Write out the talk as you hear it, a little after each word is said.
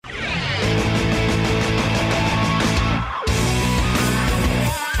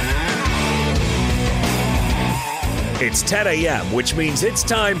It's 10 a.m., which means it's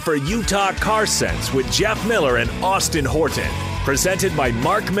time for Utah Car Sense with Jeff Miller and Austin Horton. Presented by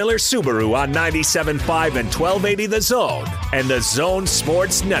Mark Miller Subaru on 97.5 and 1280 The Zone and the Zone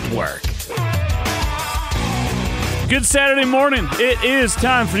Sports Network. Good Saturday morning. It is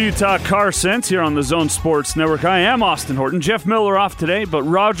time for Utah Car Sense here on the Zone Sports Network. I am Austin Horton. Jeff Miller off today, but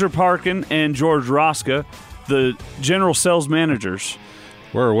Roger Parkin and George Rosca, the general sales managers,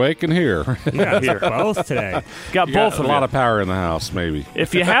 we're awake and here. Yeah, here both today. Got both of a lot of power in the house, maybe.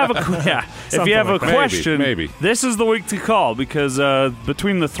 If you have a question, maybe this is the week to call because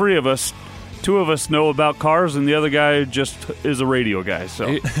between the three of us, two of us know about cars, and the other guy just is a radio guy. So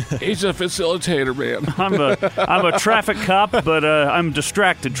he's a facilitator, man. I'm a traffic cop, but I'm a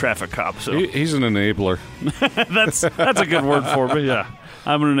distracted traffic cop. So he's an enabler. that's a good word for me. Yeah.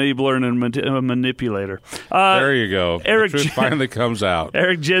 I'm an enabler and a manipulator. There you go. Eric the truth finally comes out.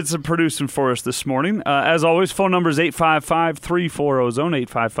 Eric Jensen producing for us this morning. As always, phone number is 855-340-ZONE,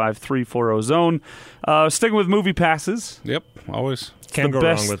 855-340-ZONE. Sticking with movie passes. Yep, always. Can't go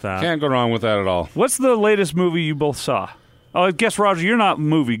wrong with that. Can't go wrong with that at all. What's the latest movie you both saw? Oh, I guess, Roger, you're not a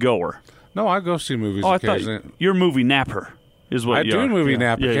movie goer. No, I go see movies I occasionally. thought you're a movie napper. Is what I you do are. movie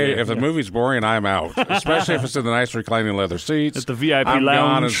nap. Yeah, if the movie's boring, I'm out. Especially if it's in the nice reclining leather seats. At the VIP I'm lounge.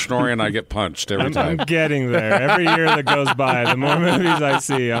 gone and snoring. I get punched every time. I'm getting there. Every year that goes by, the more movies I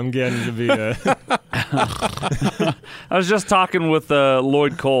see, I'm getting to be a... I was just talking with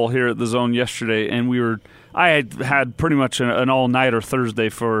Lloyd Cole here at the Zone yesterday, and I had pretty much an all-nighter Thursday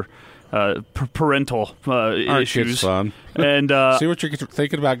for parental Aren't issues. kids fun? And see what you're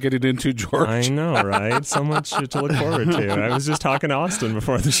thinking about getting into, George. I know, right? So much to look forward to. I was just talking to Austin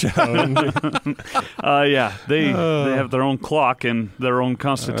before the show. Yeah, they have their own clock and their own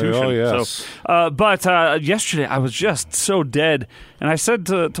constitution. Oh, yes. So, but yesterday I was just so dead, and I said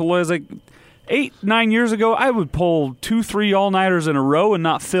to Lloyd, I was like, 8-9 years ago, I would pull 2-3 all-nighters in a row and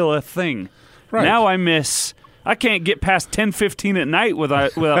not feel a thing. Right. Now I can't get past 10:15 at night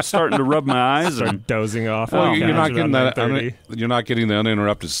without starting to rub my eyes and dozing off. Well, you're not getting that. You're not getting the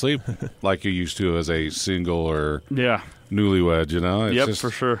uninterrupted sleep like you used to as a single or newlywed. You know, it's just,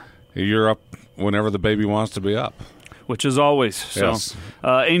 for sure. You're up whenever the baby wants to be up. Which is always. So, yes.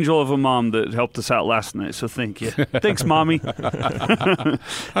 Angel of a mom that helped us out last night, so thank you. Thanks, Mommy. I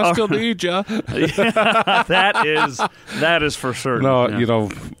still need you. That is for certain. No, you know,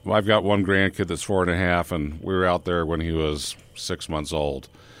 I've got one grandkid that's 4.5, and we were out there when he was 6 months old.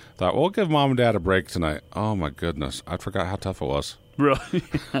 Thought, we'll give Mom and Dad a break tonight. Oh, my goodness. I forgot how tough it was. Really?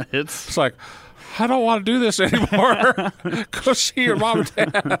 It's like, I don't want to do this anymore. Go see your mom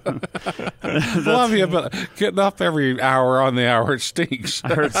and dad. Love you, but getting up every hour on the hour, it stinks.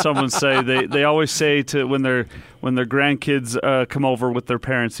 I heard someone say they always say to when their grandkids come over with their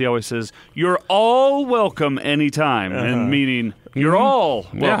parents, he always says, "You're all welcome anytime," and meaning you're all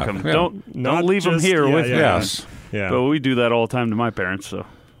welcome. Yeah. Don't leave them here with you. Yes. Yeah. But we do that all the time to my parents. So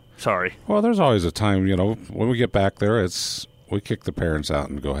sorry. Well, there's always a time, you know, when we get back there, we kick the parents out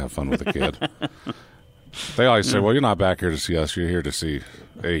and go have fun with the kid. They always say, well, you're not back here to see us. You're here to see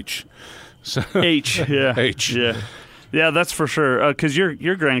H. So, H, yeah. H. Yeah. Yeah, that's for sure. Because your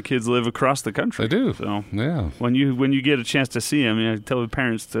grandkids live across the country. They do. So yeah. When you get a chance to see them, tell the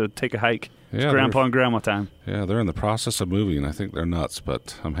parents to take a hike. It's grandpa and grandma time. Yeah, they're in the process of moving. I think they're nuts,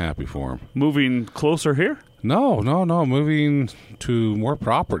 but I'm happy for them. Moving closer here? No. Moving to more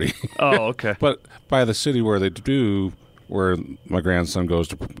property. Oh, okay. But by the city where where my grandson goes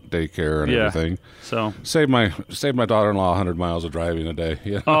to daycare and everything. So save my daughter-in-law 100 miles of driving a day.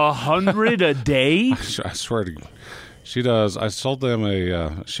 Yeah. 100 a day? I swear to you. She does. I sold them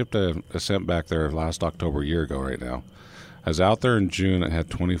shipped a cent back there last October, a year ago right now. I was out there in June. It had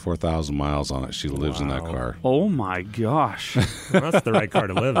 24,000 miles on it. She lives in that car. Oh, my gosh. Well, that's the right car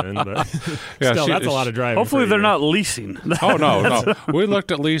to live in, but still, that's a lot of driving. Hopefully they're not leasing. Oh, no. We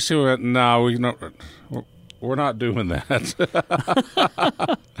looked at leasing and went, no, we're not doing that.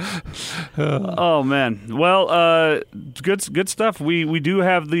 Oh, man. Well, good stuff. We do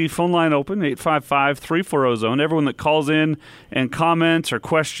have the phone line open, 855-340-ZONE. Everyone that calls in and comments or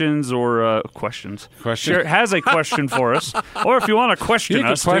questions or has a question for us. Or if you want to question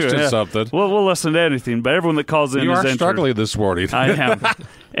us, question something. We'll listen to anything. But everyone that calls in you is are entered. struggling this morning. I am.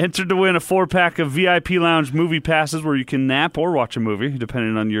 Entered to win a 4-pack of VIP Lounge movie passes where you can nap or watch a movie,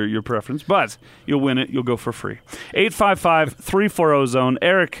 depending on your preference. But you'll win it. You'll go for free. 855-340-ZONE.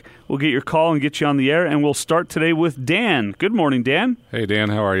 Eric will get your call and get you on the air, and we'll start today with Dan. Good morning, Dan. Hey, Dan.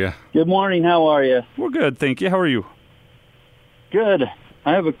 How are you? Good morning. How are you? We're good, thank you. How are you? Good.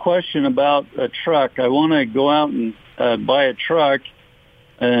 I have a question about a truck. I want to go out and buy a truck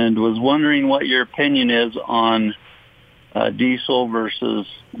and was wondering what your opinion is on diesel versus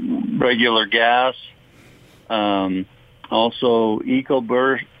regular gas. Also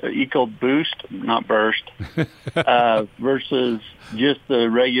EcoBoost, not Burst, versus just the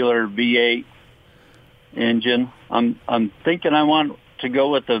regular V8 engine. I'm thinking I want to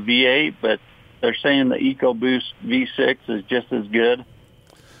go with the V8, but they're saying the EcoBoost V6 is just as good.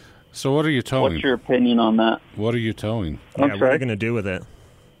 So what are you towing? What's your opinion on that? What are you towing? Yeah, what are you going to do with it?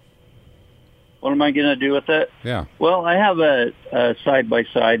 What am I going to do with it? Yeah. Well, I have a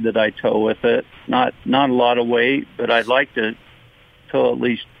side-by-side that I tow with it. Not a lot of weight, but I'd like to tow at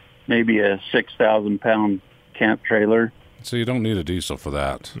least maybe a 6,000-pound camp trailer. So you don't need a diesel for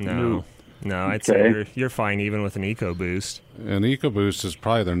that. No, I'd say you're fine even with an EcoBoost. And EcoBoost is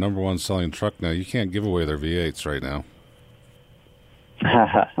probably their number one selling truck now. You can't give away their V8s right now.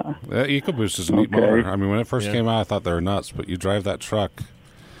 That EcoBoost is a neat motor. I mean, when it first came out, I thought they were nuts, but you drive that truck,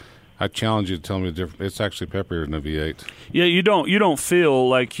 I challenge you to tell me the difference. It's actually peppier than a V8. Yeah, you don't feel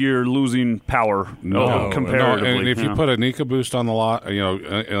like you're losing power. Comparatively. No. And if you put an EcoBoost on the lot, in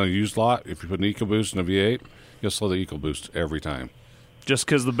a used lot, if you put an EcoBoost in a V8, you'll slow the EcoBoost every time. Just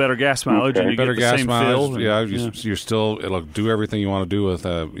because the better gas mileage, and you better get the gas same mileage. feel. You're still, it'll do everything you want to do with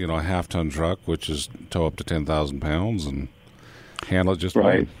a half-ton truck, which is tow up to 10,000 pounds and handle it just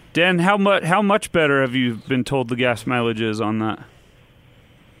right. fine. Dan, how much better have you been told the gas mileage is on that?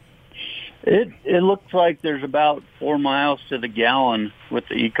 It looks like there's about 4 miles to the gallon with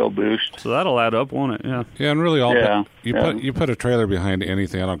the EcoBoost. So that'll add up, won't it? Yeah. Yeah, and really, you put a trailer behind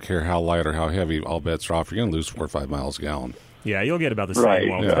anything. I don't care how light or how heavy. All bets are off. You're going to lose 4 or 5 miles a gallon. Yeah, you'll get about the same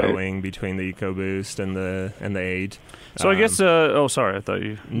while towing between the EcoBoost and the 8. So I guess. Sorry, I thought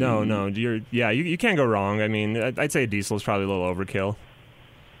you. No. You can't go wrong. I mean, I'd say diesel is probably a little overkill.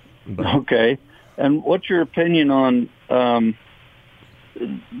 But. Okay, and what's your opinion on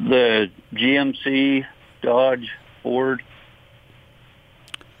the GMC, Dodge, Ford?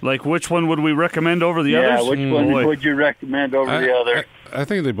 Like, which one would we recommend over the others? Yeah, which one would you recommend over the other? I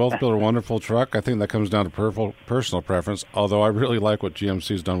think they both build a wonderful truck. I think that comes down to personal preference, although I really like what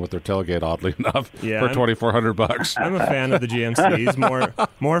GMC's done with their tailgate, oddly enough, for $2,400. I'm a fan of the GMCs,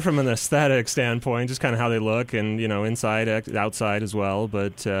 more from an aesthetic standpoint, just kind of how they look and, inside, outside as well.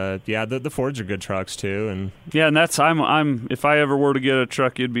 But, the Fords are good trucks, too. And that's, I'm if I ever were to get a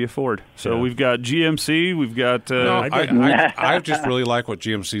truck, it'd be a Ford. So we've got GMC, we've got... I just really like what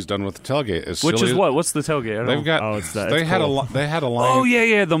GMC's done with the tailgate. Which is what? What's the tailgate? They had a line... Oh,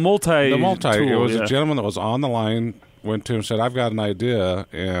 yeah, the multi. Tool, it was a gentleman that was on the line, went to him and said, I've got an idea,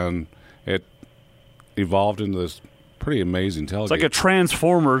 and it evolved into this pretty amazing tailgate. It's like a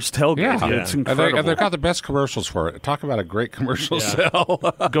Transformers tailgate. Yeah. It's incredible. And they've got the best commercials for it. Talk about a great commercial sell.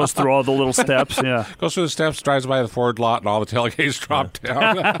 Goes through all the little steps, Goes through the steps, drives by the Ford lot, and all the tailgates drop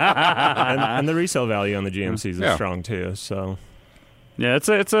down. and the resale value on the GMCs is strong, too, so... Yeah, it's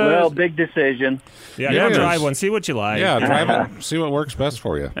a big decision. Yeah, drive one, see what you like. Yeah, drive it, see what works best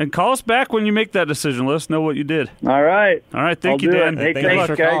for you. And call us back when you make that decision. Let us know what you did. All right. Thank you, Dan. Hey, thanks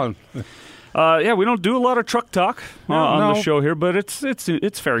for calling. We don't do a lot of truck talk on the show here, but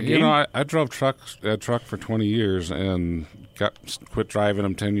it's fair game. I drove a truck for 20 years and quit driving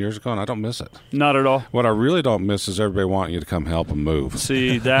them 10 years ago, and I don't miss it. Not at all. What I really don't miss is everybody wanting you to come help them move.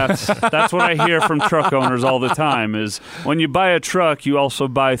 See, that's what I hear from truck owners all the time is when you buy a truck, you also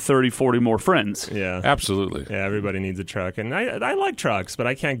buy 30, 40 more friends. Yeah. Absolutely. Yeah, everybody needs a truck. And I like trucks, but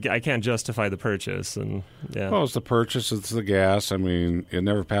I can't justify the purchase. And Well, it's the purchase, it's the gas. I mean, it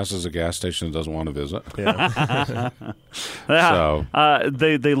never passes a gas station that doesn't want to visit. Yeah.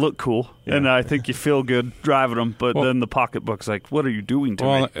 They look cool, and I think you feel good driving them, but then the pocketbook's like, what are you doing to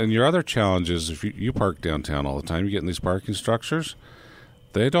me? And your other challenge is if you park downtown all the time, you get in these parking structures,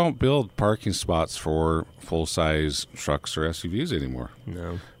 they don't build parking spots for full-size trucks or SUVs anymore.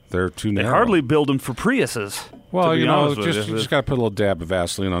 No. They're too narrow. They hardly build them for Priuses. Well, you just got to put a little dab of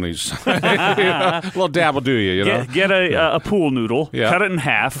Vaseline on each side. A little dab will do you, Get a pool noodle, cut it in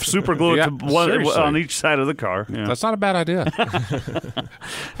half, super glue it to one on each side of the car. Yeah. That's not a bad idea.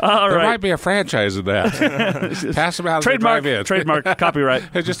 All there right. might be a franchise of that. Pass them out as they drive in. Trademark, copyright.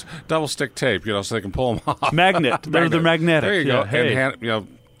 It's just double stick tape, so they can pull them off. Magnet. They're magnetic. There you go. Hey. And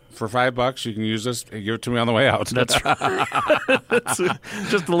for $5, you can use this and give it to me on the way out. That's right. It's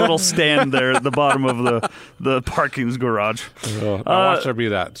just a little stand there at the bottom of the parking's garage. I'll watch there be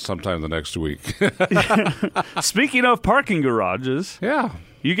that sometime the next week. Speaking of parking garages,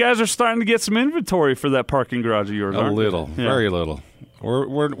 you guys are starting to get some inventory for that parking garage of yours, aren't you? Very little.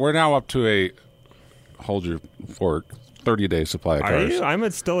 We're now up to a hold your fork 30-day supply of cars. Are you? I'm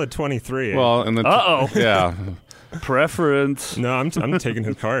still at 23. Well, and then Uh-oh. Yeah. Preference. No, I'm taking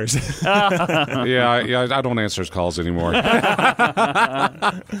his cars. Yeah, I don't answer his calls anymore. No,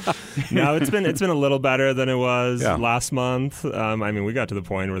 it's been a little better than it was last month. I mean, we got to the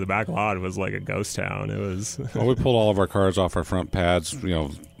point where the back lot was like a ghost town. It was. Well, we pulled all of our cars off our front pads,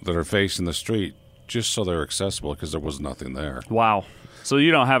 that are facing the street, just so they're accessible because there was nothing there. Wow. So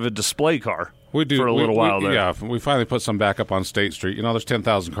you don't have a display car. We do for a little while there. Yeah, we finally put some back up on State Street. There's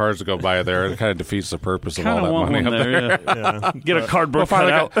 10,000 cars to go by there. It kind of defeats the purpose of all that money up there. Yeah. Get a cardboard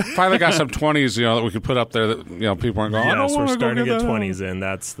cutout. Finally got some 20s, that we could put up there that people aren't going. Yes, we're starting to get 20s in.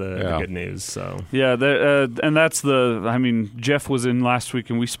 That's the good news. So yeah, and that's Jeff was in last week,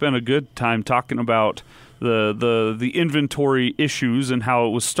 and we spent a good time talking about the inventory issues and how it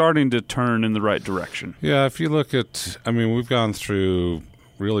was starting to turn in the right direction. Yeah, if you look at, we've gone through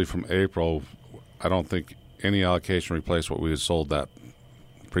really from April. I don't think any allocation replaced what we had sold that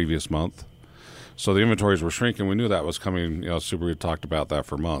previous month. So the inventories were shrinking. We knew that was coming. Subaru had talked about that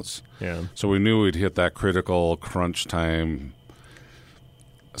for months. Yeah. So we knew we'd hit that critical crunch time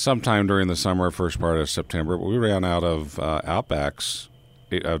sometime during the summer, first part of September. But we ran out of Outbacks,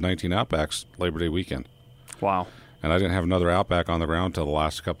 19 Outbacks Labor Day weekend. Wow. And I didn't have another Outback on the ground until the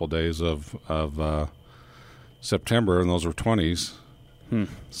last couple of days of September, and those were 20s.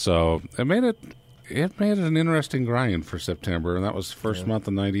 So it made it an interesting grind for September, and that was the first month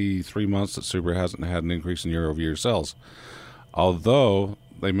in 93 months that Subaru hasn't had an increase in year-over-year sales. Although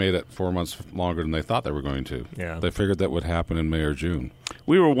they made it 4 months longer than they thought they were going to. Yeah. They figured that would happen in May or June.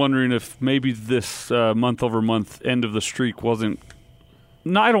 We were wondering if maybe this month-over-month end of the streak wasn't,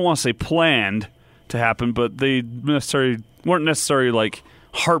 I don't want to say planned to happen, but they weren't necessarily like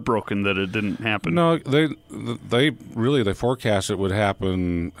heartbroken that it didn't happen. No, they forecast it would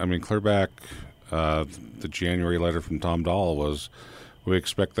happen. Clear back the January letter from Tom Dahl was, we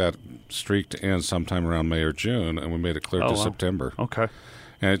expect that streak to end sometime around May or June, and we made it clear to September. Okay.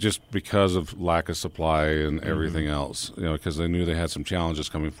 And it's just because of lack of supply and everything else, because they knew they had some challenges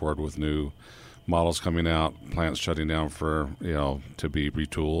coming forward with new models coming out, plants shutting down for, to be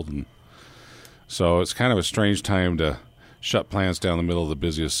retooled. And so it's kind of a strange time to shut plants down in the middle of the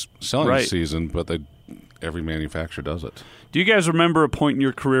busiest selling season, but every manufacturer does it. Do you guys remember a point in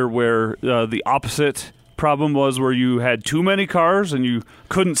your career where the opposite problem was, where you had too many cars and you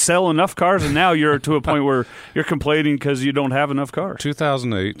couldn't sell enough cars, and now you're to a point where you're complaining because you don't have enough cars?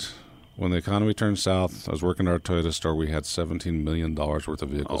 2008, when the economy turned south, I was working at our Toyota store. We had $17 million worth of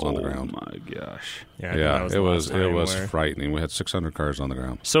vehicles on the ground. Oh, my gosh. Yeah, it was frightening. We had 600 cars on the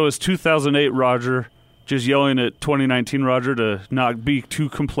ground. So is 2008 Roger just yelling at 2019 Roger to not be too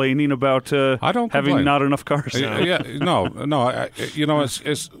complaining about having not enough cars? No.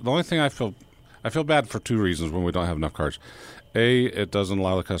 It's the only thing I feel bad for two reasons when we don't have enough cars. A, it doesn't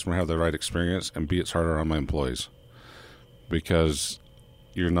allow the customer to have the right experience, and B, it's harder on my employees because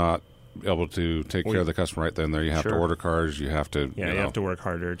you're not able to take care of the customer right then and there. You have to order cars. You have to you have to work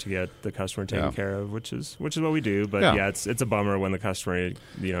harder to get the customer taken care of, which is what we do. But it's a bummer when the customer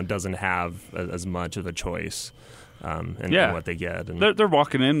doesn't have as much of a choice in what they get. And they're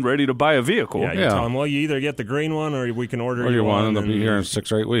walking in ready to buy a vehicle. You tell them, well, you either get the green one or we can order you one, and they'll be here in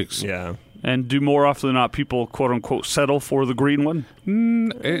 6 or 8 weeks. Yeah. And do more often than not people, quote-unquote, settle for the green one? In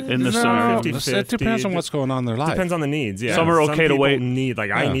the summer? It depends on what's going on in their life. Depends on the needs, yeah. Some are okay to wait.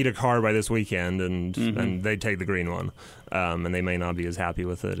 I need a car by this weekend, and they take the green one. And they may not be as happy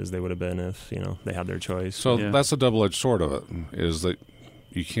with it as they would have been if, they had their choice. So that's a double-edged sword of it, is that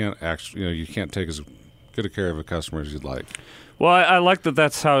you can't you can't take as good a care of a customer as you'd like. Well, I like that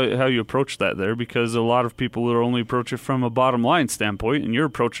that's how you approach that there, because a lot of people will only approach it from a bottom line standpoint, and you're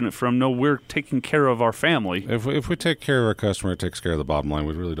approaching it from, no, we're taking care of our family. If we take care of our customer, it takes care of the bottom line.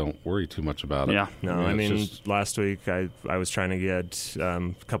 We really don't worry too much about it. Yeah. No, last week I was trying to get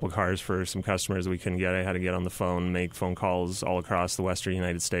a couple cars for some customers that we couldn't get. I had to get on the phone, make phone calls all across the western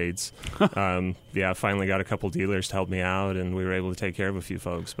United States. Finally got a couple dealers to help me out, and we were able to take care of a few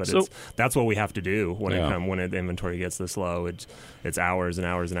folks. But that's what we have to do when the inventory gets this low. It's hours and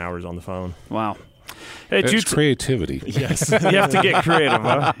hours and hours on the phone. Wow. Hey, it's creativity. Yes. You have to get creative,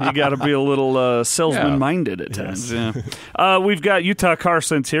 huh? You got to be a little salesman-minded at times. Yes. Yeah. We've got Utah Car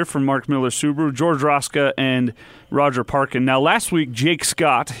Sense here from Mark Miller Subaru, George Roska, and Roger Parkin. Now, last week, Jake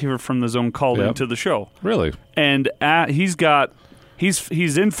Scott here from the Zone called into the show. Really? And he's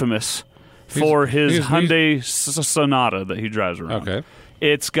infamous for his Hyundai Sonata that he drives around. Okay.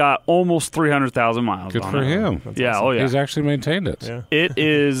 It's got almost 300,000 miles Good on for it. him. Yeah, awesome. oh yeah. He's actually maintained it. Yeah. It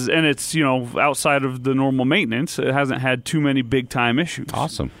is, and it's, outside of the normal maintenance, it hasn't had too many big-time issues.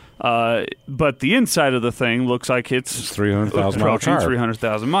 Awesome. But the inside of the thing looks like it's 300,000 mile approaching car.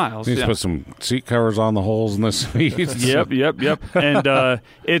 300,000 miles. Needs to put some seat covers on the holes in the seats. Yep. And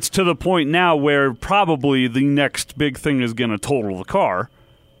it's to the point now where probably the next big thing is going to total the car.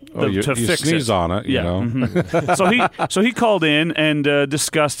 You fix sneeze it. on it, you know. Mm-hmm. So he called in and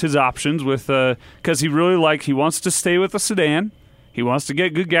discussed his options with because he wants to stay with a sedan. He wants to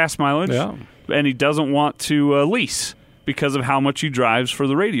get good gas mileage, and he doesn't want to lease because of how much he drives for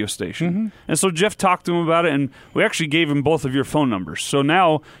the radio station. Mm-hmm. And so Jeff talked to him about it, and we actually gave him both of your phone numbers. So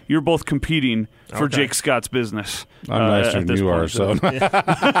now you're both competing for Jake Scott's business. I'm nicer than you are, so.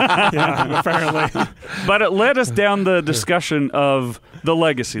 Yeah, apparently. But it led us down the discussion of the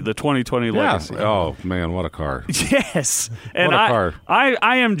Legacy, the 2020 Legacy. Oh, man, what a car. Yes. And What a car.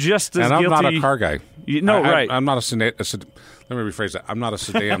 I am just as And guilty. I'm not a car guy. Right. I'm not a sedan. Let me rephrase that. I'm not a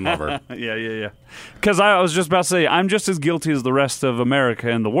sedan lover. Yeah. Because I was just about to say, I'm just as guilty as the rest of America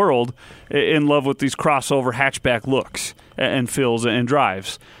and the world in love with these crossover hatchback looks and feels and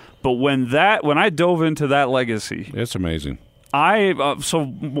drives. But when I dove into that Legacy, It's amazing.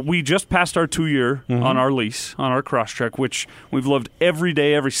 so we just passed our 2-year on our lease, on our Crosstrek, which we've loved every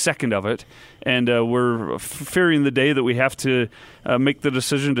day, every second of it. And we're fearing the day that we have to make the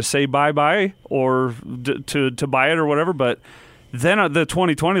decision to say bye-bye or to buy it or whatever. But then the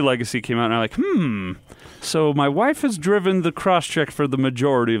 2020 Legacy came out, and I'm like, so my wife has driven the Crosstrek for the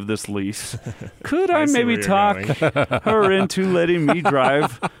majority of this lease. Could I see maybe where you're talk going. her into letting me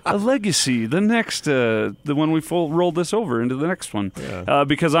drive a Legacy, the next, when we roll this over into the next one? Yeah.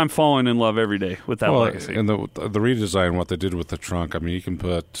 Because I'm falling in love every day with that Legacy. And the redesign, what they did with the trunk, I mean, you can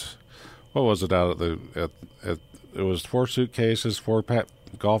put, what was it out at it was 4 suitcases, 4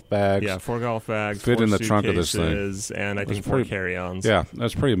 golf bags. Yeah, 4 golf bags, fit 4 in the trunk of this thing, and I think 4 carry-ons. Yeah,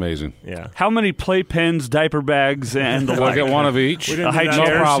 that's pretty amazing. Yeah. How many playpens, diaper bags, and the We'll like? get one of each. We didn't high do that No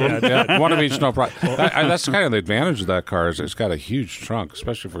chairs, problem. Yeah. Yeah, one of each, no problem. That's kind of the advantage of that car is it's got a huge trunk,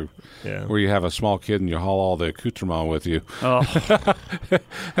 especially for where you have a small kid and you haul all the accoutrement with you. Oh.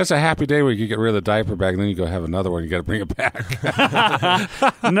 That's a happy day where you get rid of the diaper bag and then you go have another one. You got to bring it back.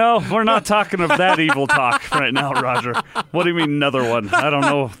 No, we're not talking of that evil talk right now, Roger. What do you mean another one? I don't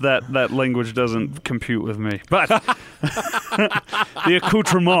know if that language doesn't compute with me. But the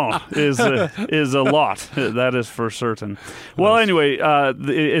accoutrement is a lot. That is for certain. Well, anyway,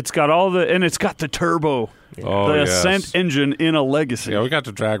 it's got it's got the turbo. Oh, the yes. Ascent engine in a Legacy. Yeah, we got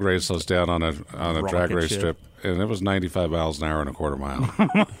to drag race those down on a drag Rocket race ship. strip, and it was 95 miles an hour and a quarter mile.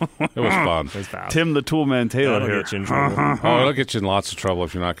 It was fun. It's fast. Tim the Toolman Taylor That'll here. get you in trouble. Oh, it'll get you in lots of trouble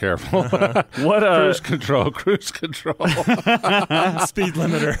if you're not careful. What Cruise control. Speed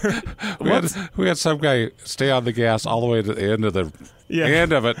limiter. We had some guy stay on the gas all the way to the end of the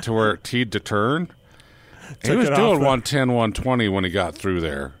end of it to where it teed to turn. He was it doing off the- 110, 120 when he got through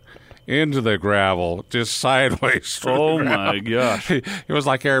there. Into the gravel, just sideways through Oh, the gravel. my gosh. It was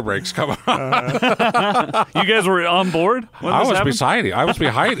like air brakes coming on. You guys were on board when I this was happened? beside him. I was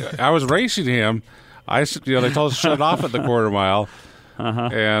behind. I was racing him. They told us to shut off at the quarter mile,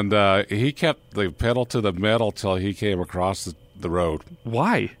 and he kept the pedal to the metal till he came across the road.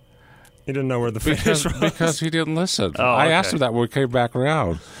 Why? He didn't know where the finish was. Because he didn't listen. Oh, I okay. asked him that when we came back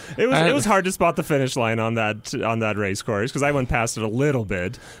around. It was hard to spot the finish line on that race course because I went past it a little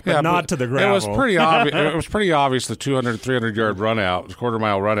bit, but not to the gravel. It was pretty obvious. It was pretty obvious the 200, 300 yard run out, quarter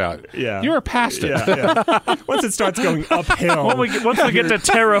mile run out. Yeah. You were past it. Yeah. Once it starts going uphill. Once we get to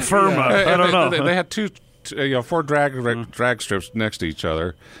terra firma, I don't know. They had 4 drag strips next to each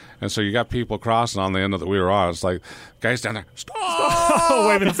other. And so you got people crossing on the end that we were on. It's like, guys down there, stop!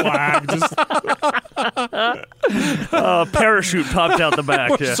 Waving a flag. Just Parachute popped out the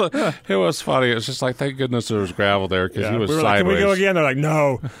back. Yeah. It was funny. It's just like, thank goodness there was gravel there because he was we were like, sideways. can we go again? They're like,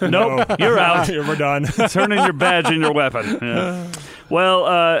 no. Nope, you're out. We're done. Turn in your badge and your weapon. Yeah.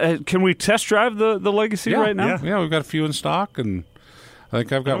 Well, can we test drive the Legacy right now? Yeah, we've got a few in stock, and I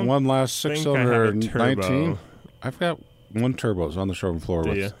think I've got one last think I 6-cylinder have a turbo. 19. I've got one turbo. It's on the showroom floor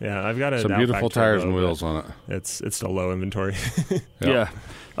Do you? with Yeah, I've got some beautiful tires and wheels on it. It's still low inventory. Yeah.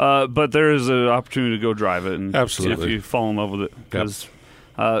 But there is an opportunity to go drive it and Absolutely. see if you fall in love with it. Because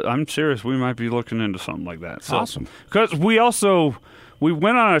I'm serious, we might be looking into something like that. So, Awesome. Because we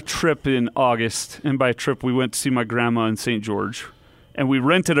went on a trip in August, and by trip we went to see my grandma in St. George, and we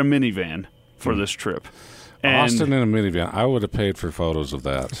rented a minivan for this trip. And Austin in a minivan. I would have paid for photos of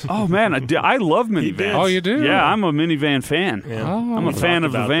that. oh man, I love minivans. Oh, you do? Yeah, I'm a minivan fan. Yeah. Oh, I'm a fan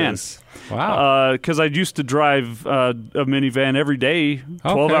of the About van. this. wow. Because I used to drive a minivan every day,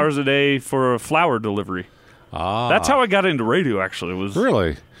 12 Okay. hours a day for a flower delivery. That's how I got into radio, actually. Was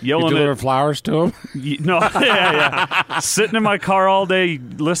Really? Yelling you deliver at- flowers to them? No, yeah. Sitting in my car all day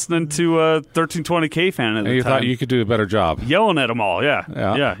listening to 1320 K-Fan at the And you time. thought you could do a better job. Yelling at them all,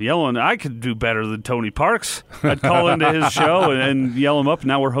 yeah, yelling. I could do better than Tony Parks. I'd call into his show and yell him up.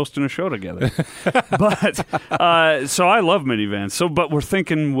 Now we're hosting a show together. But so I love minivans. But we're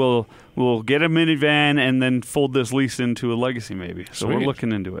thinking we'll get a minivan and then fold this lease into a Legacy, maybe. So we're Sweet.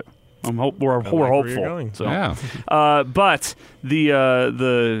 looking into it. We're where you're hopeful. going. So. Yeah. But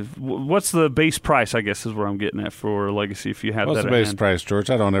the what's the base price? I guess is where I'm getting at for Legacy. If you had What's that the at base hand. price, George?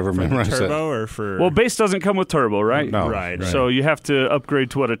 I don't ever For the memorize it. turbo or for Well, base doesn't come with turbo, right? No. Right. So you have to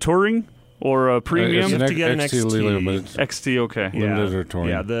upgrade to what, a touring or a premium? It's You an have to get an XT XT. limited. XT, okay. Limited or touring.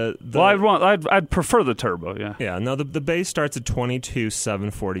 Yeah, Well, I'd prefer the turbo. Yeah. yeah. No, the base starts at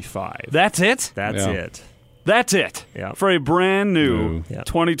 $22,745. That's it. That's Yeah. it. That's it. Yeah. For a brand new Yeah.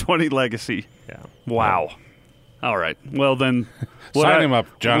 2020 Legacy. Yeah. Wow. All right. Well then, Sign him up,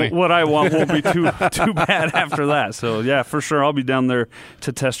 Johnny. What I want won't be too bad after that. So yeah, for sure, I'll be down there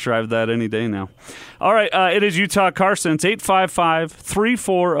to test drive that any day now. All right, it is Utah Car Sense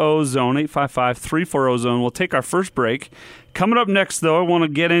 855-340-ZONE 855-340-ZONE. We'll take our first break. Coming up next, though, I want to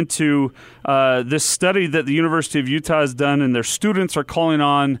get into this study that the University of Utah has done, and their students are calling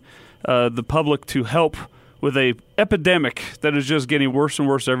on the public to help with a epidemic that is just getting worse and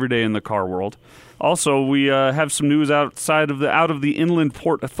worse every day in the car world. Also, we have some news out of the Inland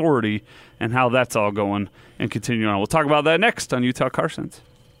Port Authority and how that's all going and continuing on. We'll talk about that next on Utah Car Sense.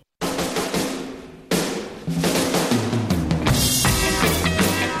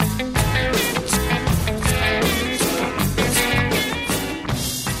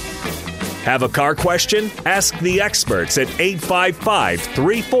 Have a car question? Ask the experts at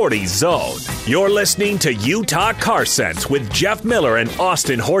 855-340-ZONE. You're listening to Utah Car Sense with Jeff Miller and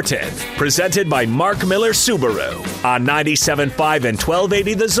Austin Horton. Presented by Mark Miller Subaru on 97.5 and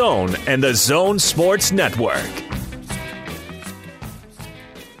 1280 The Zone and the Zone Sports Network.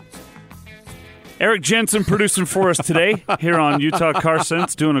 Eric Jensen producing for us today here on Utah Car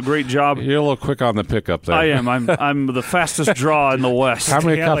Sense, doing a great job. You're a little quick on the pickup there. I am. I'm the fastest draw in the West. How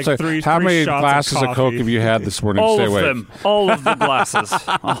many He had cups? like three how many shots of glasses of coffee. Coke have you had this morning? All Stay of awake. them. All of the glasses.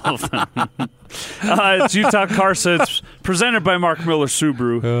 All of them. It's Utah Car Sense, presented by Mark Miller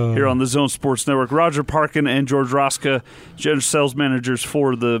Subaru here on the Zone Sports Network. Roger Parkin and George Roska, general sales managers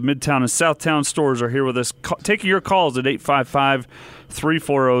for the Midtown and Southtown stores, are here with us, taking your calls at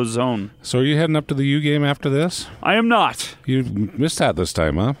 855-340-ZONE. So are you heading up to the U game after this? I am not. You missed that this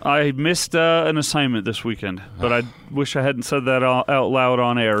time, huh? I missed an assignment this weekend, but I wish I hadn't said that out loud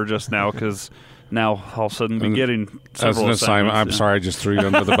on air just now, because now all of a sudden be getting As several an assignment, I'm assignments. sorry I just threw you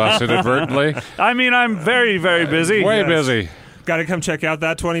under the bus inadvertently. I mean, I'm very, very busy. Way Yes. busy. Got to come check out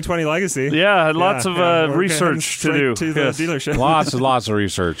that 2020 Legacy. Yeah, lots of we're heading research to straight do. to the Yes. dealership. Lots and lots of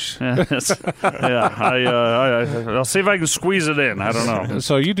research. Yes. Yeah, I'll see if I can squeeze it in. I don't know.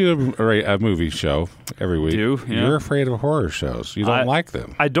 So you do a movie show every week. Do, yeah. You're afraid of horror shows. You don't like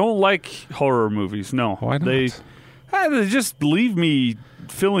them. I don't like horror movies. No, Why not? They just leave me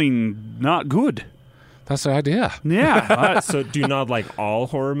feeling not good. That's the idea. Yeah. So do you not like all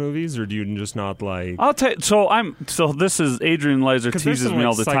horror movies, or do you just not like? I'll tell you. So this is Adrian Leiser Because there's teases some, me like,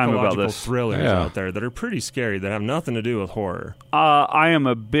 all the time about psychological this. thrillers Yeah. out there that are pretty scary that have nothing to do with horror. I am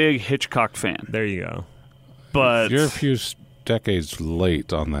a big Hitchcock fan, There you go. but You're a few decades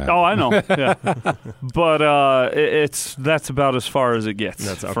late on that. oh, I know. Yeah. But that's about as far as it gets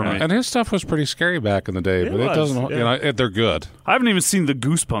That's for okay. me. And his stuff was pretty scary back in the day, It but it was, doesn't. yeah. They're good. I haven't even seen the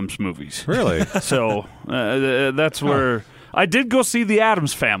Goosebumps movies. Really? So that's where I did go see the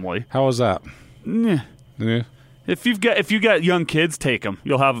Addams Family. How was that? Yeah. Yeah. If you got young kids, take them.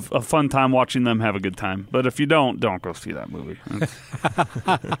 You'll have a fun time watching them have a good time. But if you don't go see that movie.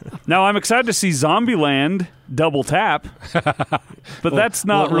 Now I'm excited to see Zombieland Double Tap, but that's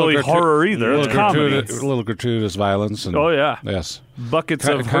not really horror either. It's comedy. A little gratuitous violence. And, Oh yeah, yes. buckets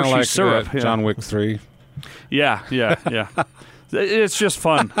of Kind Hershey of like syrup. Yeah. John Wick 3. Yeah. It's just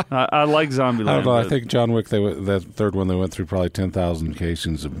fun. I like Zombieland. I don't know. I but think John Wick. That third one, they went through probably 10,000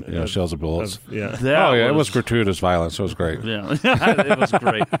 casings of shells of bullets. Yeah. that It was gratuitous violence. So it was great. Yeah, it was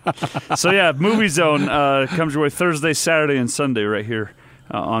great. So yeah, Movie Zone comes your way Thursday, Saturday, and Sunday right here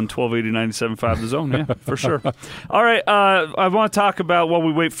on 1280 97.5 The Zone. Yeah, for sure. All right, I want to talk about while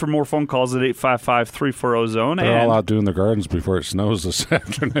we wait for more phone calls at 855-340-ZONE. They're all out doing their gardens before it snows this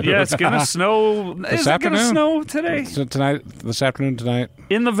afternoon. Yeah, it's going to snow. Is it going to snow today? So this afternoon, tonight.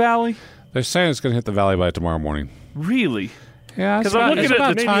 In the valley? They're saying it's going to hit the valley by tomorrow morning. Really? Yeah, Because I'm looking it's at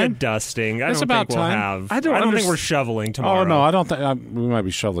about Maybe a time. dusting. I It's don't about think we'll time. have. I don't think we're shoveling tomorrow. Oh no, I don't think we might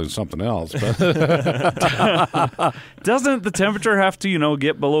be shoveling something else. But Doesn't the temperature have to,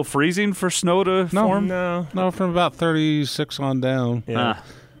 get below freezing for snow to form? No. no, from about 36 on down. Yeah.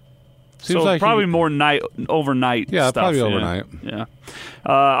 Seems So like probably you- more overnight. Yeah, stuff, probably overnight. Yeah,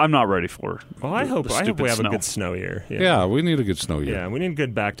 I'm not ready for it. Well, I hope stupid we have snow. a good snow year. Yeah, we need a good snow year. Yeah, we need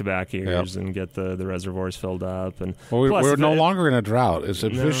good back-to-back years and get the reservoirs filled up. And Well, plus, we're if no it- longer in a drought. It's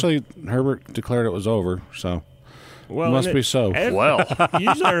officially Herbert declared it was over. So Well, must and be so. Well,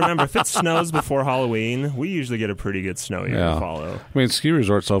 usually, I remember if it snows before Halloween, we usually get a pretty good snow year Yeah. to follow. I mean, ski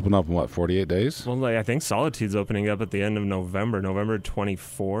resorts open up in 48 days? Well, I think Solitude's opening up at the end of November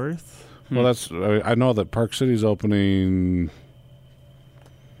 24th. Well, I know that Park City's opening.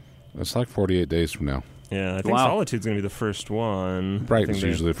 It's like 48 days from now. Yeah, I think Wow. Solitude's going to be the first one. I Brighton's think they-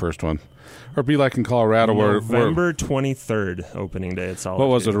 usually the first one. Or be like in Colorado where November 23rd opening day at Solitude.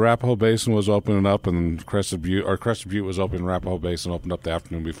 what was it? Arapahoe Basin was opening up, and Crested Butte was open. Arapahoe Basin opened up the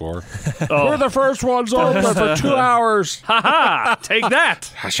afternoon before. We're the first ones open for 2 hours. ha! Take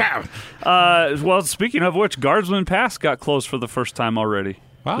that. Well, speaking of which, Guardsman Pass got closed for the first time already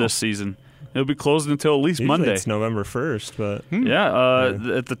this season. It'll be closed until at least Usually Monday. It's November 1st, but Yeah,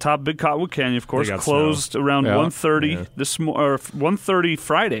 at the top, Big Cottonwood Canyon, of course, They got closed around Yeah. 1:30 Yeah. or 1:30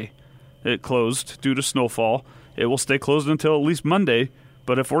 Friday. It closed due to snowfall. It will stay closed until at least Monday.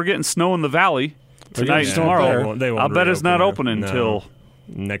 But if we're getting snow in the valley tonight and getting tomorrow, They won't I'll bet it's not reopen open it. until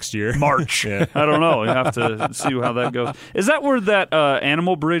next year. March. Yeah. I don't know. You have to see how that goes. Is that where that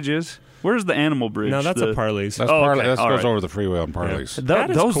Animal Bridge is? Where's the Animal Bridge? No, that's a Parley's. That's Oh, Parley. okay. That All goes right. over the freeway on Parley's. That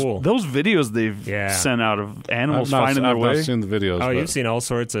is those cool. those videos they've Yeah. sent out of animals I've not, finding their I've way. not seen the videos. Oh, but you've seen all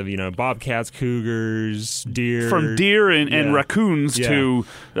sorts of, bobcats, cougars, deer. From deer and Yeah. raccoons Yeah. to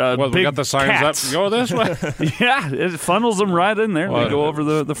well, big we got the signs cats. up. Go this way. Yeah, it funnels them right in there. Well, they go over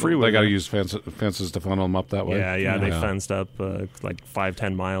the freeway. They got to use fences to funnel them up that way. Yeah, they fenced up like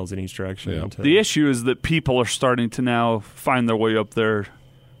 5-10 miles in each direction. Yeah. to- The issue is that people are starting to now find their way up there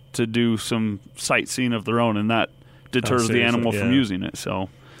to do some sightseeing of their own, and that deters the seriously? animal from Yeah. using it. So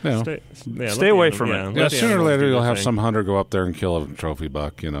Yeah. Stay, let Stay the away anim- from it. let Yeah, the sooner or animals later do you'll their have thing. some hunter go up there and kill a trophy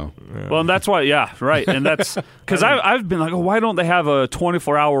buck. well, and that's why, yeah, right, and that's because I've been like, oh, why don't they have a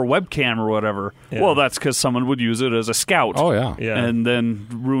 24-hour webcam or whatever? Yeah. Well, that's because someone would use it as a scout, Oh yeah, Yeah. and then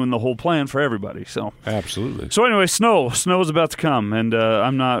ruin the whole plan for everybody. So. absolutely. So anyway, snow is about to come, and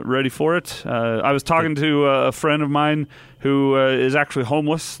I'm not ready for it. I was talking to a friend of mine who is actually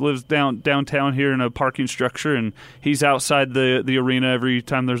homeless, lives downtown here in a parking structure, and he's outside the arena every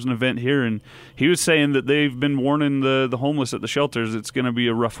time there's an event here. And he was saying that they've been warning the homeless at the shelters it's going to be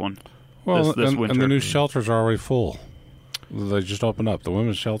a rough one Well, this winter. and the new shelters are already full. They just opened up. The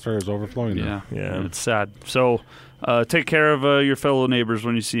women's shelter is overflowing now. Yeah. It's sad. So take care of your fellow neighbors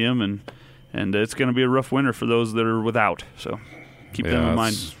when you see them, and it's going to be a rough winter for those that are without. So keep them in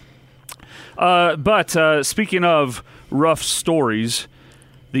mind. But speaking of rough stories,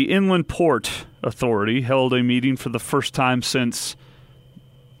 the Inland Port Authority held a meeting for the first time since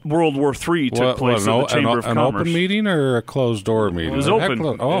World War III took place at the Chamber of an Commerce. open meeting or a closed door meeting? It was Heck, open.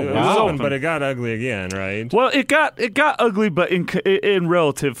 Oh, It was wow. open, but it got ugly again, right? Well, it got ugly, but in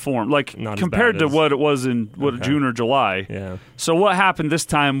relative form, like Not as compared bad to as- what it was in Okay. June or July. Yeah. So what happened this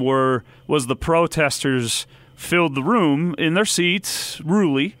time was the protesters filled the room in their seats,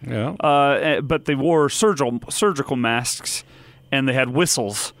 ruly, Yeah. but they wore surgical masks and they had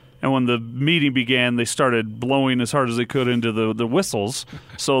whistles. And when the meeting began, they started blowing as hard as they could into the whistles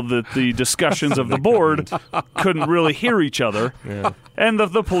so that the discussions of the board couldn't really hear each other. Yeah. And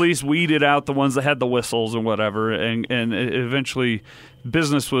the police weeded out the ones that had the whistles and whatever. And eventually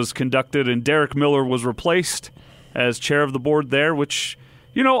business was conducted and Derek Miller was replaced as chair of the board there, which,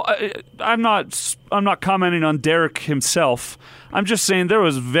 I'm not commenting on Derek himself. I'm just saying there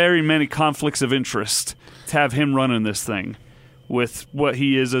was very many conflicts of interest to have him running this thing, with what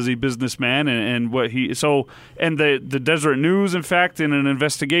he is as a businessman and what he and the Deseret News, in fact, in an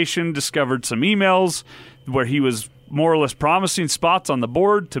investigation discovered some emails where he was more or less promising spots on the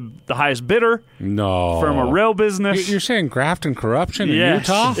board to the highest bidder No. from a rail business. You're saying graft and corruption in Yes,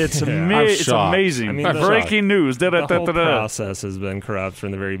 Utah? it's I'm it's shocked. amazing. I mean, the- breaking news. The whole process has been corrupt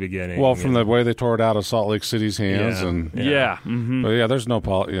from the very beginning. Well, from the way they tore it out of Salt Lake City's hands, Yeah. and Yeah. Mm-hmm. but yeah, there's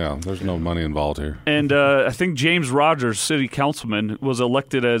no money involved here. And I think James Rogers, city councilman, was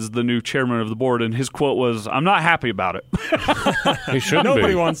elected as the new chairman of the board, and his quote was, "I'm not happy about it." He shouldn't Nobody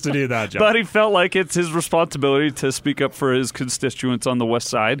be. wants to do that job. But he felt like it's his responsibility to speak up for his constituents on the west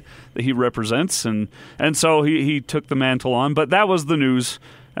side that he represents, and so he took the mantle on. But that was the news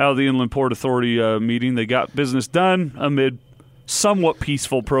out of the Inland Port Authority meeting. They got business done amid somewhat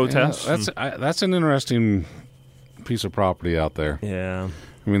peaceful protests. Yeah, that's an interesting piece of property out there. Yeah.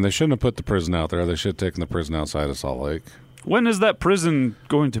 I mean, they shouldn't have put the prison out there. They should have taken the prison outside of Salt Lake. When is that prison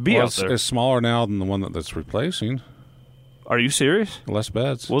going to be out there? It's smaller now than the one that's replacing. Are you serious? Less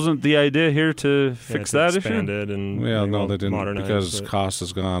beds. Wasn't the idea here to fix that expand issue? it and No, they didn't, modernize because it. cost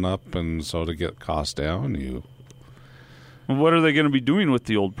has gone up, and so to get costs down, What are they going to be doing with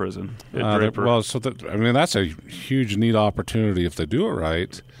the old prison at Draper? That's a huge, neat opportunity if they do it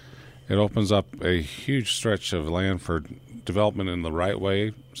right. It opens up a huge stretch of land for development in the right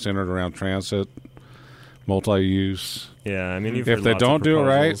way, centered around transit, multi-use. Yeah, I mean, If they don't do it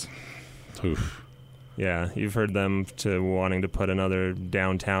right, oof. Yeah, you've heard them to wanting to put another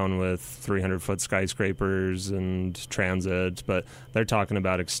downtown with 300-foot skyscrapers and transit, but they're talking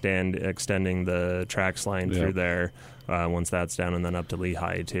about extending the tracks line through there once that's down, and then up to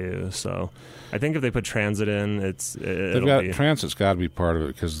Lehigh too. So I think if they put transit in, transit's got to be part of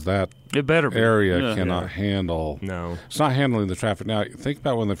it, because that it better be. area cannot handle. No, it's not handling the traffic. Now think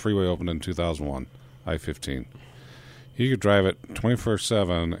about when the freeway opened in 2001, I-15. You could drive it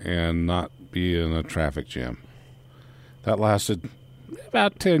 24/7 and not be in a traffic jam. That lasted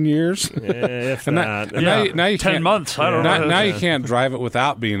about 10 years. If now you 10 months. I don't know. Now you can't drive it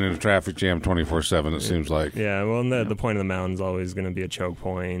without being in a traffic jam 24/7. It seems like. Yeah. Well, and the point of the mountain is always going to be a choke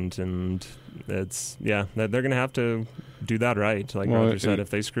point, and they're going to have to do that right. Like Roger said, if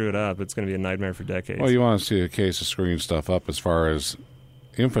they screw it up, it's going to be a nightmare for decades. Well, you want to see a case of screwing stuff up as far as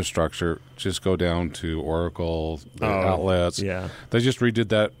infrastructure. Just go down to Oracle, the outlets. Yeah. They just redid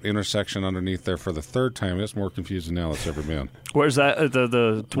that intersection underneath there for the third time. It's more confusing now than it's ever been. Where's that?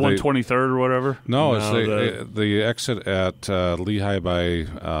 The 123rd or whatever? No, it's the exit at Lehigh by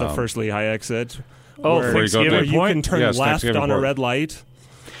the first Lehigh exit. Thanksgiving you can turn left Thanksgiving on a Point. red light.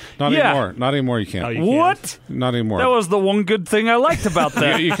 Not anymore. Not anymore. You can't. You What? can't. Not anymore. That was the one good thing I liked about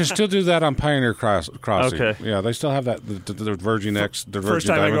that. You can still do that on Pioneer Crossing. Okay. Yeah, they still have that. The Virgin X. The Virgin First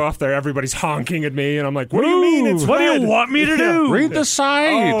time Diamond. I go off there, everybody's honking at me, and I'm like, "What do you mean it's What do red?" you want me to do? Read the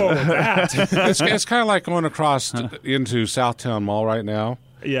sign. Oh, that. It's kind of like going across into Southtown Mall right now.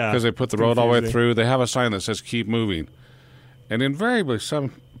 Yeah, Because they put the road all the way confusing. through. They have a sign that says "Keep moving," and invariably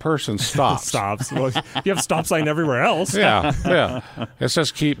some person stops. Stops. Well, you have stop sign everywhere else. Yeah. It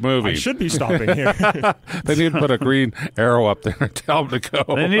says "Keep moving." I should be stopping here. They need to put a green arrow up there and tell them to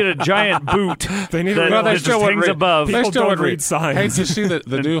go. They need a giant boot. They need that to just hangs above. They People still don't would read signs. Hey, did you see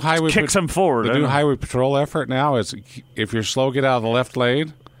the new highway? Kicks them forward. The new highway patrol effort now is if you're slow, get out of the left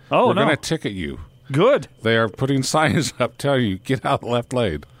lane. Oh, we're no. going to ticket you. Good. They are putting signs up telling you get out of the left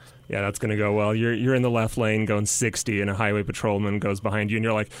lane. Yeah, that's going to go well. You're in the left lane going 60, and a highway patrolman goes behind you, and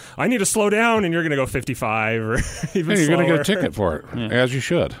you're like, I need to slow down, and you're going to go 55 or even You're slower. going to get a ticket for it, as you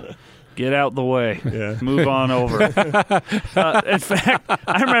should. Get out the way. Yeah. Move on over. In fact,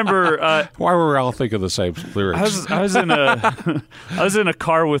 I remember Why were we all thinking the same lyrics? I was in a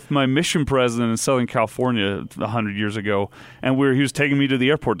car with my mission president in Southern California 100 years ago, and he was taking me to the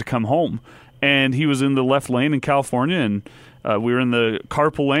airport to come home, and he was in the left lane in California, and we were in the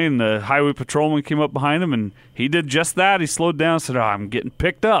carpool lane. The highway patrolman came up behind him, and he did just that. He slowed down and said, I'm getting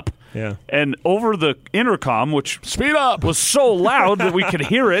picked up. Yeah. And over the intercom, which Speed up! was so loud that we could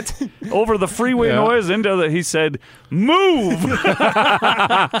hear it over the freeway noise, he said, move!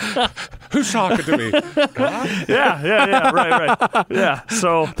 Who's talking to me? Yeah, right. Yeah,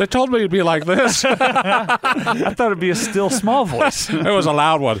 so They told me it'd be like this. It I thought it'd be a still small voice. was a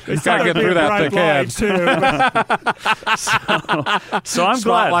loud one. You got to get through that thick head. So I'm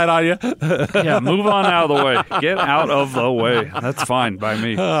glad. Spotlight on you. Yeah, move on out of the way. Get out of the way. That's fine by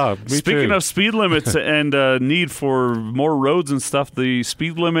me. Me Speaking too. of speed limits and need for more roads and stuff, the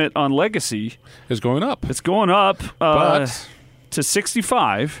speed limit on Legacy, It's going up. it's going up But to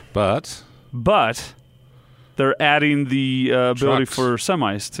 65, but but they're adding the ability Trucks. for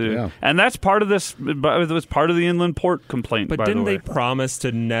semis to, Yeah. and that's part of this. It was part of the inland port complaint. But by didn't the way. they promise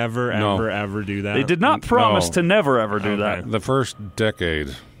to never, No. ever do that? They did not promise No. to never ever do Okay. that. the first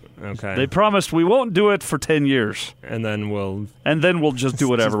decade. Okay. They promised we won't do it for 10 years. and then we'll... And then we'll just do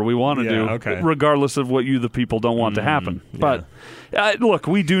whatever we want to Yeah, do, okay. regardless of what you, the people, don't want to happen. But look,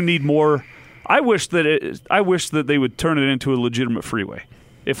 we do need more. I wish that they would turn it into a legitimate freeway.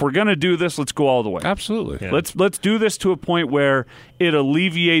 If we're going to do this, let's go all the way. Absolutely. Yeah. Let's do this to a point where it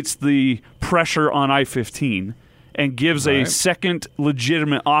alleviates the pressure on I-15 and gives a Right. second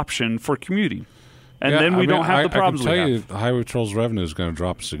legitimate option for commuting. And Yeah, then we I mean, don't have the problems I can we tell have. you, the Highway Patrol's revenue is going to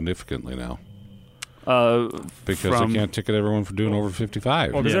drop significantly now. Because they can't ticket everyone for doing over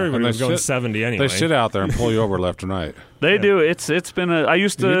 55. Well, because everybody was going 70 anyway. They sit out there and pull you over left and right. They do. It's been I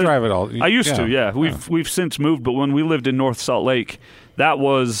used to you drive it all. I used to. Yeah, we've since moved, but when we lived in North Salt Lake, that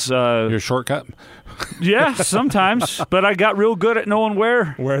was your shortcut. Yeah, sometimes. But I got real good at knowing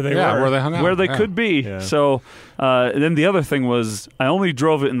where they were, where they hung out, where they could be. Yeah. So then the other thing was I only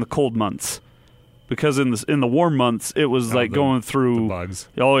drove it in the cold months. Because in the warm months, it was like going through the bugs.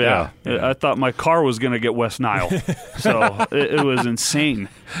 Oh yeah. Yeah. I thought my car was going to get West Nile, so it was insane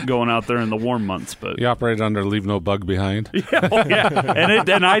going out there in the warm months. But you operated under leave no bug behind. Yeah,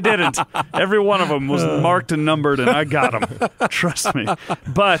 and I didn't. Every one of them was marked and numbered, and I got them. Trust me.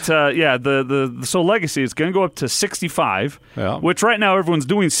 But so Legacy is going to go up to 65, which right now everyone's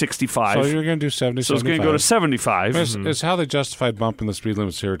doing 65. So you're going to do 70. So it's going to go to 75. It's how they justified bumping the speed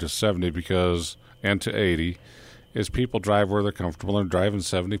limits here to 70 and to 80 is people drive where they're comfortable and driving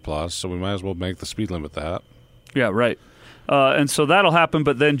 70 plus, so we might as well make the speed limit that. Yeah, right. And so that'll happen,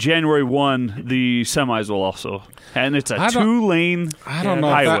 but then January 1, the semis will also. And it's a 2-lane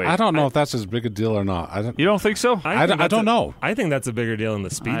highway. I don't know if that's as big a deal or not. You don't think so? I don't know. I think that's a bigger deal than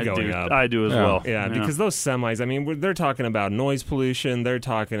the speed going up. I do as well. Yeah, because those semis, I mean, they're talking about noise pollution. They're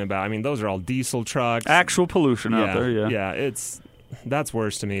talking about, I mean, those are all diesel trucks. Actual pollution out there, Yeah, that's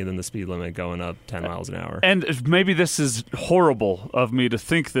worse to me than the speed limit going up 10 miles an hour. And maybe this is horrible of me to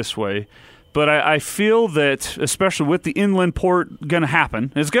think this way, but I feel that, especially with the inland port going to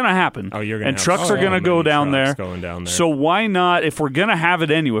happen, it's going to happen. Oh, you're going to and trucks are going to go down there. Going down there. So why not, if we're going to have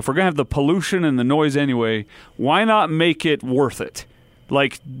it anyway, if we're going to have the pollution and the noise anyway, why not make it worth it?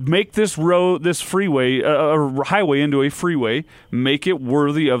 Like, make this freeway, a highway into a freeway, make it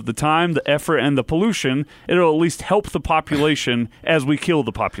worthy of the time, the effort, and the pollution. It'll at least help the population as we kill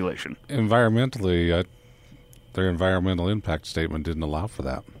the population. Environmentally, their environmental impact statement didn't allow for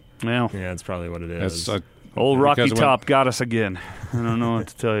that. Yeah, that's probably what it is. Old Rocky Top got us again. I don't know what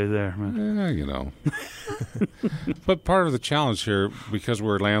to tell you there. But part of the challenge here, because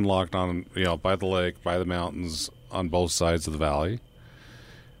we're landlocked on, by the lake, by the mountains, on both sides of the valley,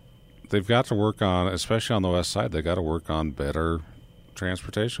 they've got to work on, especially on the west side, they've got to work on better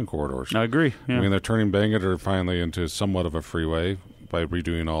transportation corridors. I agree. Yeah. I mean, they're turning Bangor finally into somewhat of a freeway by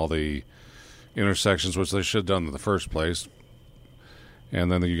redoing all the intersections, which they should have done in the first place. And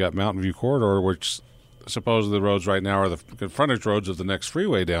then you got Mountain View Corridor, which supposedly the roads right now are the frontage roads of the next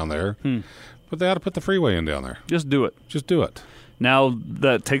freeway down there. But they ought to put the freeway in down there. Just do it. Just do it. Now,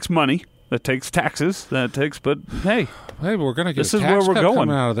 that takes money. That takes taxes. But hey, we're going to get this is where we're going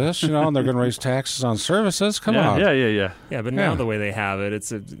coming out of this, and they're going to raise taxes on services. Come on. Yeah, but now the way they have it,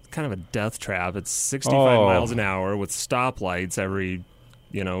 it's kind of a death trap. It's 65 miles an hour with stoplights every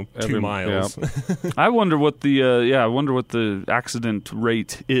 2 miles. Yeah. I wonder what the accident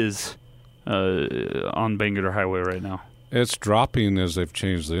rate is on Bangor Highway right now. It's dropping as they've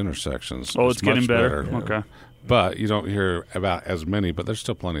changed the intersections. Oh, it's getting better. Yeah. Okay. But you don't hear about as many, but there's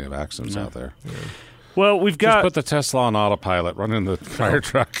still plenty of accidents out there. Yeah. Well, we've got... Just put the Tesla on autopilot, run in the fire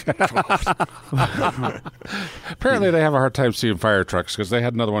truck. Apparently they have a hard time seeing fire trucks because they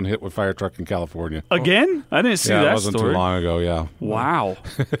had another one hit with fire truck in California. Again? I didn't see that it wasn't story. too long ago, yeah. Wow.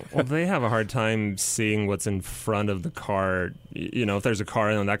 Well, they have a hard time seeing what's in front of the car. If there's a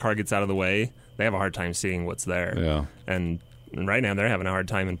car and that car gets out of the way, they have a hard time seeing what's there. Yeah. And right now, they're having a hard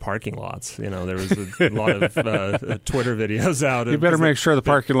time in parking lots. There was a lot of Twitter videos out. You better make sure the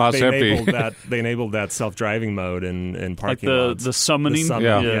parking lot's empty. They enabled that self-driving mode in parking lots. The summoning?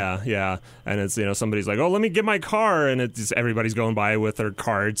 Yeah. And it's, somebody's like, oh, let me get my car. And it's everybody's going by with their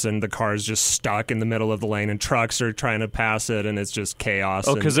carts, and the car's just stuck in the middle of the lane, and trucks are trying to pass it, and it's just chaos.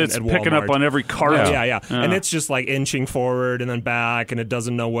 Oh, because it's picking up on every cart. Yeah. And it's just like inching forward and then back, and it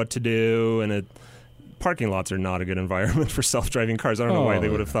doesn't know what to do, and parking lots are not a good environment for self-driving cars. I don't know why they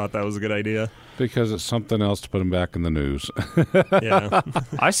would have thought that was a good idea. Because it's something else to put them back in the news. Yeah.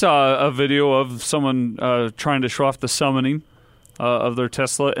 I saw a video of someone trying to show off the summoning of their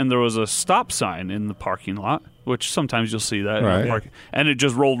Tesla, and there was a stop sign in the parking lot, which sometimes you'll see that. Right. In the parking, and it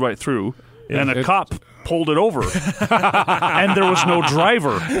just rolled right through, and a cop pulled it over, and there was no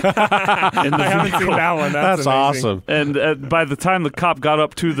driver in the I haven't seen that one. That's awesome. And by the time the cop got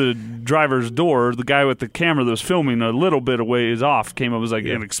up to the driver's door, the guy with the camera that was filming a little bit of ways off came up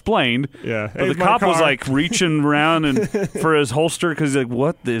and explained. Yeah, but the cop was like reaching around and for his holster because he's like,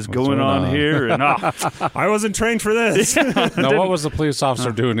 "What is going on here?" And I wasn't trained for this. Now, what was the police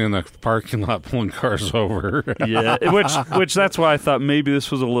officer doing in the parking lot pulling cars over? Yeah, which that's why I thought maybe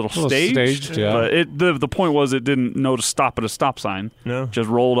this was a little staged. Yeah. But the point was it didn't know to stop at a stop sign. No, just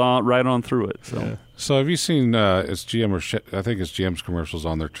rolled on right on through it. So, So have you seen it's GM I think it's GM's commercials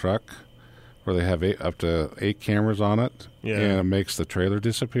on their truck where they have up to 8 cameras on it, Yeah. and it makes the trailer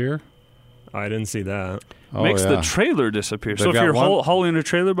disappear. I didn't see that. Oh, Makes yeah. the trailer disappear. They've So if got you're one- hauling a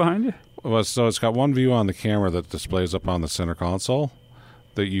trailer behind you? Well, so it's got one view on the camera that displays up on the center console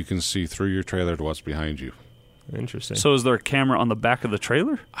that you can see through your trailer to what's behind you. Interesting. So is there a camera on the back of the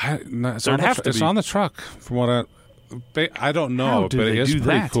trailer? It's There'd have to it's be. on the truck. From what I don't know, How do but they it is do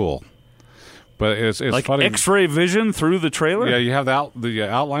pretty that? cool. But it's Like funny. X-ray vision through the trailer? Yeah, you have the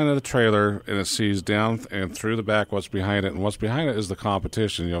outline of the trailer, and it sees down and through the back what's behind it, and what's behind it is the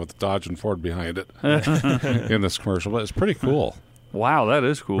competition. You know, with the Dodge and Ford behind it in this commercial. But it's pretty cool. Wow, that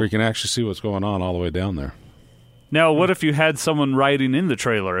is cool. Where you can actually see what's going on all the way down there. Now, what if you had someone riding in the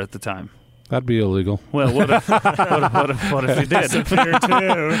trailer at the time? That'd be illegal. Well, what if you did? Disappear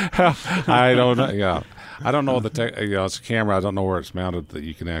too. I don't know. Yeah, I don't know the it's a camera. I don't know where it's mounted that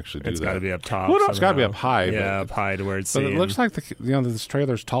you can actually do It's that. got to be up top. Well, no, it's gotta be somehow. up high, Yeah, but- up high to where it's But seen. it looks like this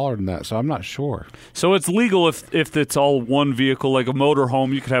trailer's taller than that, so I'm not sure. So it's legal if it's all one vehicle, like a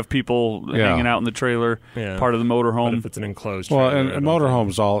motorhome. You could have people Yeah. hanging out in the trailer, Yeah. part of the But motorhome. if it's an enclosed Well, trailer, and I don't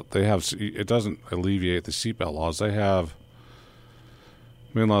motorhomes, all they have, it doesn't alleviate the seatbelt laws. They have.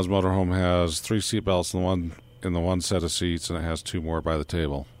 Minlaw's motorhome has 3 seatbelts in the one set of seats, and it has 2 more by the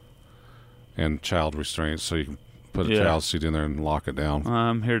table, and child restraints, so you can put a Yeah. child seat in there and lock it down.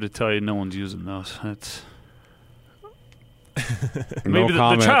 I'm here to tell you, no one's using those. That's No maybe the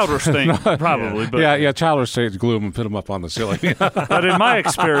comment. child restraint, probably. But, yeah, child restraints, glue them and put them up on the ceiling. but in my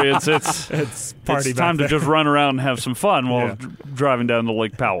experience, it's It's party it's back time to there. just run around and have some fun while Yeah. driving down to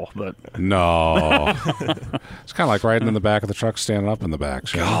Lake Powell. But No, it's kind of like riding in the back of the truck, standing up in the back.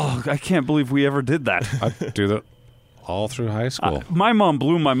 Shane. oh, I can't believe we ever did that. I do that all through high school. My mom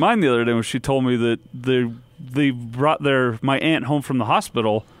blew my mind the other day when she told me that they brought my aunt home from the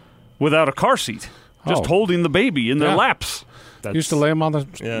hospital without a car seat, just Oh. holding the baby in their Yeah. laps. That's, Used to lay them on the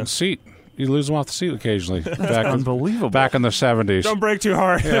Yeah. seat. You lose them off the seat occasionally. Unbelievable. Back in the 70s. Don't break too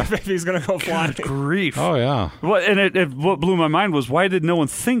hard. Baby's gonna go flying. Good grief. Oh yeah. What, and what blew my mind was, why did no one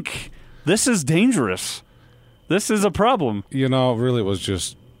think this is dangerous? This is a problem. You know, really, it was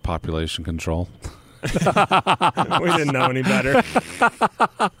just population control. We didn't know any better.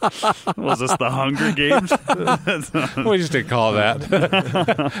 Was this the Hunger Games? We just didn't call it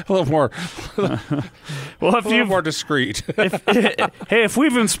that. a little more more discreet. Hey, if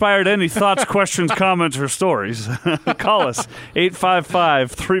we've inspired any thoughts, questions, comments, or stories, call us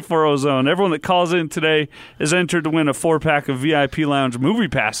 855-340-ZONE. Everyone that calls in today is entered to win a 4-pack of VIP Lounge movie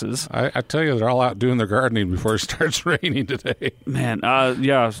passes. I tell you, they're all out doing their gardening before it starts raining today. Man,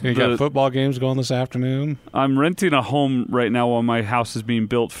 yeah. You got football games going this afternoon. I'm renting a home right now while my house is being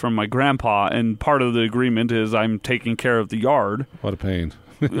built from my grandpa, and part of the agreement is I'm taking care of the yard. What a pain.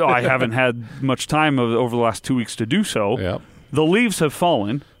 I haven't had much time over the last 2 weeks to do so. Yep, The leaves have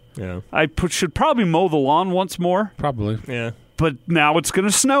fallen. Yeah. I should probably mow the lawn once more, probably. Yeah. but now it's going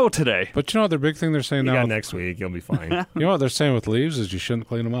to snow today. But you know what their big thing they're saying You now? got next week. You'll be fine. You know what they're saying with leaves is you shouldn't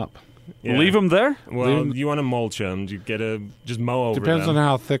clean them up. Yeah. Leave them there? Well, Leave 'em- you want to mulch them. You just mow over Depends them. on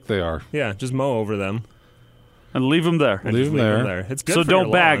how thick they are. Yeah, just mow over them. And leave them there. And Leave just 'em there. It's good So for don't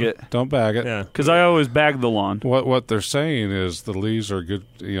your bag lawn. it, Don't bag it. Yeah. because I always bag the lawn. What they're saying is the leaves are good.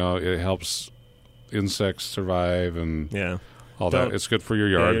 You know, it helps insects survive and Yeah. all that. Don't- It's good for your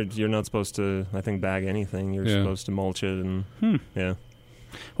Yeah, yard. you're not supposed to, I think, bag anything. You're Yeah. supposed to mulch it and yeah.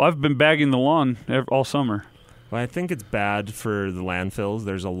 Well, I've been bagging the lawn all summer. Well, I think it's bad for the landfills.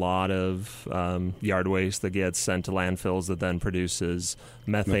 There's a lot of yard waste that gets sent to landfills that then produces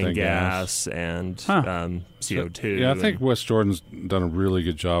methane Methane gas and CO2. Yeah, I think West Jordan's done a really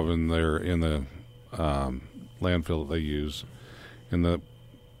good job in the landfill that they use. In the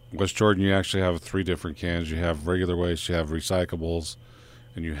West Jordan, you actually have 3 different cans. You have regular waste, you have recyclables,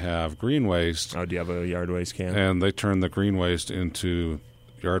 and you have green waste. Oh, do you have a yard waste can? And they turn the green waste into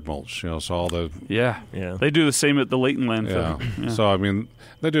yard mulch. You know, so all the Yeah. Yeah. They do the same at the Layton landfill. yeah. So I mean,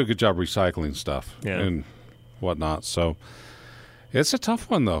 they do a good job recycling stuff Yeah. and whatnot. So it's a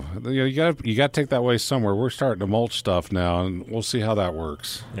tough one though. You got to take that waste somewhere. We're starting to mulch stuff now, and we'll see how that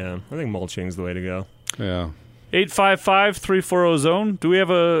works. Yeah. I think mulching's the way to go. Yeah. 855-340-ZONE. Do we have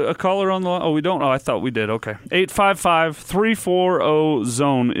a caller on the line? Oh, we don't? Oh, I thought we did. Okay.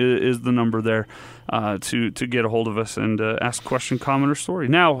 855-340-ZONE is the number there to get a hold of us and ask a question, comment, or story.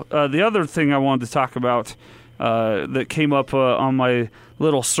 Now, the other thing I wanted to talk about that came up on my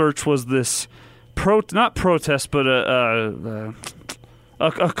little search was this, not protest, but a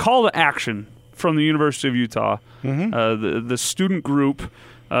call to action from the University of Utah. The student group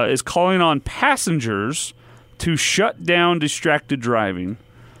is calling on passengers to shut down distracted driving.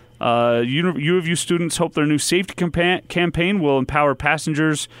 U of U students hope their new safety campaign will empower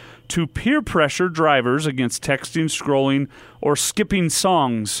passengers to peer pressure drivers against texting, scrolling, or skipping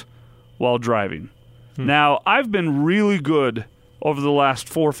songs while driving. Now, I've been really good over the last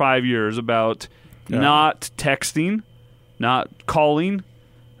 4 or 5 years about not texting, not calling,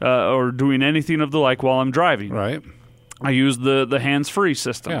 or doing anything of the like while I'm driving. Right. I use the hands-free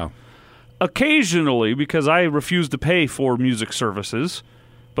system. Yeah. Occasionally, because I refuse to pay for music services,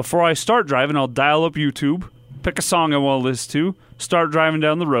 before I start driving, I'll dial up YouTube, pick a song I want to listen to, start driving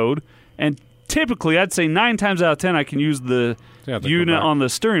down the road, and typically, I'd say 9 times out of 10, I can use the unit on the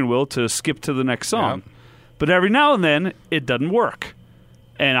steering wheel to skip to the next song. Yeah. But every now and then, it doesn't work.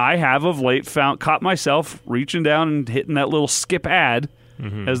 And I have of late caught myself reaching down and hitting that little skip ad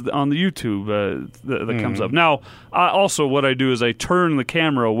on the YouTube that comes up. Now, also what I do is I turn the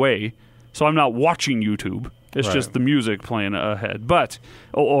camera away, so I'm not watching YouTube. It's just the music playing ahead,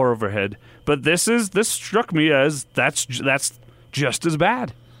 or overhead. But this struck me as that's just as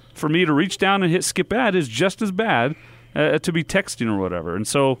bad. For me to reach down and hit skip ad is just as bad to be texting or whatever. And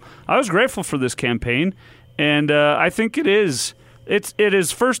so I was grateful for this campaign, and I think it is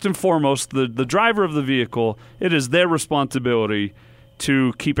first and foremost the driver of the vehicle. It is their responsibility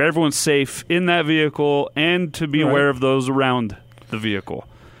to keep everyone safe in that vehicle and to be aware of those around the vehicle.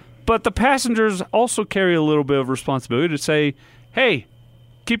 But the passengers also carry a little bit of responsibility to say, hey,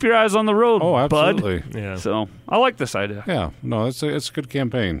 keep your eyes on the road, absolutely. bud. Yeah. So I like this idea. Yeah. No, it's a good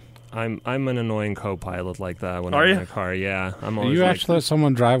campaign. I'm an annoying co-pilot like that when Are I'm you? in a car. Yeah, I'm always. You like, actually let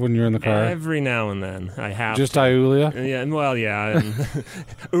someone drive when you're in the car? every now and then I have Just to. Iulia? Yeah, well, yeah, and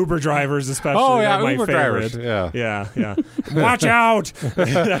Uber drivers especially. Oh, yeah, are my Uber favorite. drivers. Yeah. Yeah. Watch out!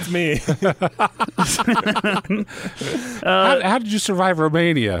 That's me. How did you survive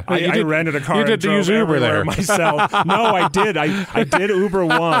Romania? I rented a car. You and did drove use Uber everywhere there. myself. No, I did. I did Uber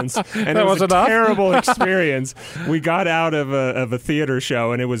once, and it was a enough? terrible experience. We got out of a theater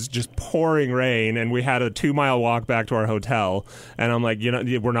show, and it was just pouring rain, and we had a 2-mile walk back to our hotel. And I'm like,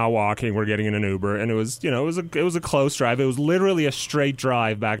 we're not walking. We're getting in an Uber, and it was a close drive. It was literally a straight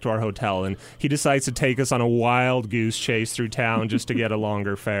drive back to our hotel, and he decides to take us on a wild goose chase through town just to get a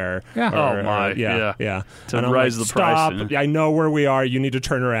longer fare. Yeah. Yeah. To And I'm raise like, the price, Stop! yeah. I know where we are. You need to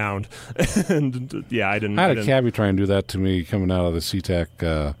turn around. And I didn't. I had a cabbie try and do that to me coming out of the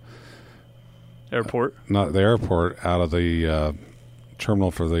SeaTac, Airport. not the airport, out of the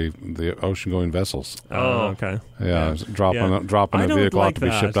terminal for the ocean-going vessels. Oh, okay. Yeah, dropping I a don't vehicle like out to be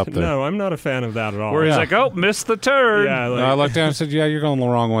that. shipped up there. No, I'm not a fan of that at all. Where he's like, oh, missed the turn. yeah, like, I looked down and said, yeah, you're going the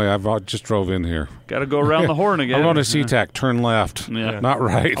wrong way. I just drove in here. Got to go around the horn again. I'm going to SeaTac, turn left, Yeah. not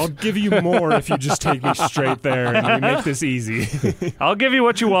right. I'll give you more if you just take me straight there and we make this easy. I'll give you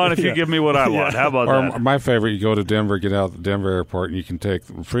what you want if you give me what I want. How about Or that? my favorite, you go to Denver, get out at the Denver airport, and you can take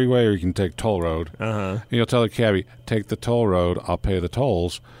the freeway or you can take toll road. And you'll tell the cabbie, take the toll road, I'll pay the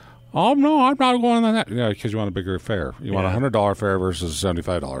tolls. Oh, no, I'm not going on that. Yeah, because you want a bigger fare. You want a $100 fare versus a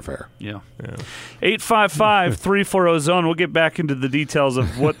 $75 fare. Yeah. 855-340-ZONE. We'll get back into the details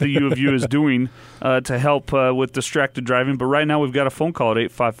of what the U of U is doing to help with distracted driving. But right now we've got a phone call at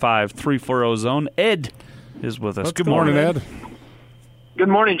 855-340-ZONE. Ed is with us. Good morning, Ed. Good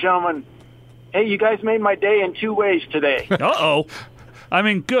morning, gentlemen. Hey, you guys made my day in 2 ways today. Uh-oh. I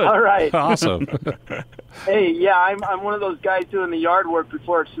mean, good. All right. Awesome. Hey, yeah, I'm one of those guys doing the yard work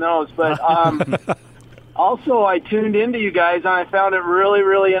before it snows. But also, I tuned into you guys, and I found it really,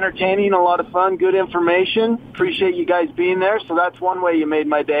 really entertaining, a lot of fun, good information. Appreciate you guys being there. So that's one way you made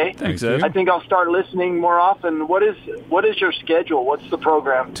my day. Thanks, Thank Ed. I think I'll start listening more often. What is your schedule? What's the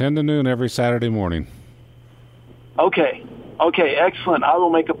program? 10 to noon every Saturday morning. Okay, excellent. I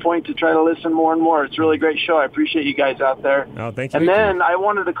will make a point to try to listen more and more. It's a really great show. I appreciate you guys out there. Oh, thank you. And then I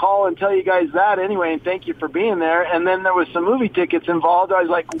wanted to call and tell you guys that anyway, and thank you for being there. And then there was some movie tickets involved. I was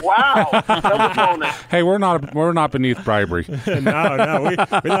like, wow, double bonus. Hey, we're not beneath bribery. No, we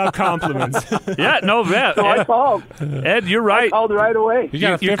love compliments. Yeah, no, yeah. So I called. Ed, you're right. Called right away. You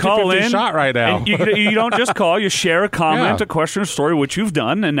got a You call 50-50 in, shot right now. And you don't just call. You share a comment, Yeah. a question, or story, which you've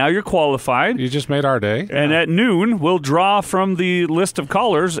done, and now you're qualified. You just made our day. And at noon, we'll draw from the list of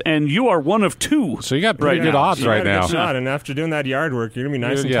callers, and you are one of 2. So you got pretty Right good now. odds You right got a now. good shot, and after doing that yard work, you're gonna be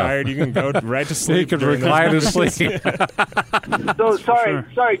nice and Yeah. tired. You can go right to sleep. You could during those recline and movies. sleep. So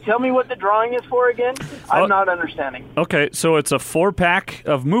sorry. Tell me what the drawing is for again. I'm not understanding. Okay, so it's a 4-pack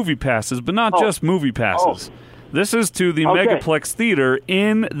of movie passes, but not just movie passes. This is to the Okay. Megaplex Theater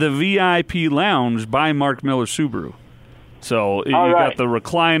in the VIP Lounge by Mark Miller Subaru. So you All got right. the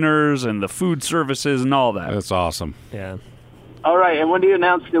recliners and the food services and all that. That's awesome. Yeah. All right, and when do you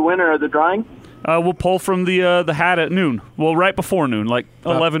announce the winner of the drawing? We'll pull from the hat at noon. Well, right before noon, like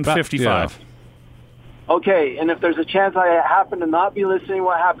 11:55. Yeah. Okay, and if there's a chance I happen to not be listening,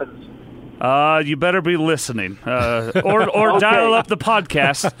 what happens? You better be listening, or dial up the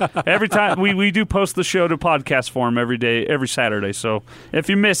podcast every time. We do post the show to podcast form every day, every Saturday. So if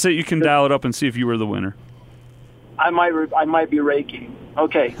you miss it, you can dial it up and see if you were the winner. I might be raking.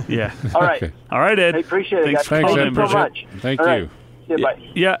 Okay. Yeah. All right. Okay. All right, Ed. I appreciate it. Thanks for Thanks, calling Ed. in, so Bridget. much. Thank All you. right. Yeah, bye.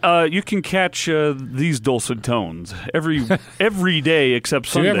 Yeah, you can catch these dulcet tones every day except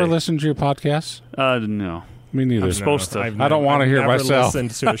Do Sunday. you ever listen to your podcasts? No. Me neither. I'm supposed to. I don't wanna hear myself. I've never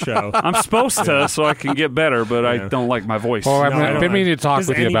listened to a show. I'm supposed to, so I can get better, but I don't like my voice. Well, No, I I've don't been meaning to talk Does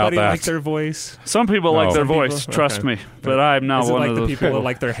with you about anybody that. like their voice? Some people like No. their Some people? voice, trust Okay. me, but I'm not Is it one like of the those people that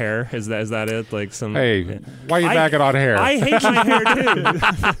like their hair? Is that it? Like some. Hey, why are you bagging on hair? I hate my hair too.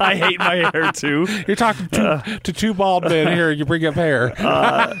 I hate my hair too. You're talking to two bald men here. You bring up hair. Faux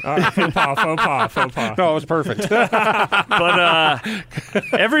pas. No, it was perfect. But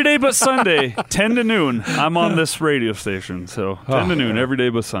every day but Sunday, 10 to noon, I'm on this radio station. So 10 to noon, every day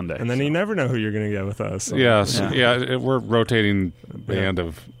but Sunday. And then you never know who you're going to get with us. So. Yes, we're rotating band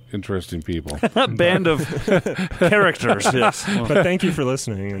of interesting people. Band of characters, yes. But thank you for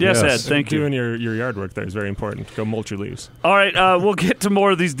listening. And Yes, Yes. Ed, thank you. Doing your yard work there is very important. Go mulch your leaves. All right, we'll get to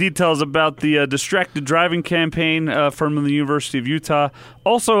more of these details about the distracted driving campaign from the University of Utah.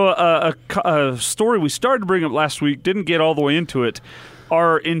 Also, a story we started to bring up last week, didn't get all the way into it.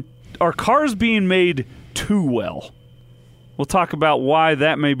 Are cars being made too well? We'll talk about why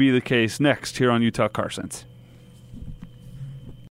that may be the case next here on Utah Car Sense.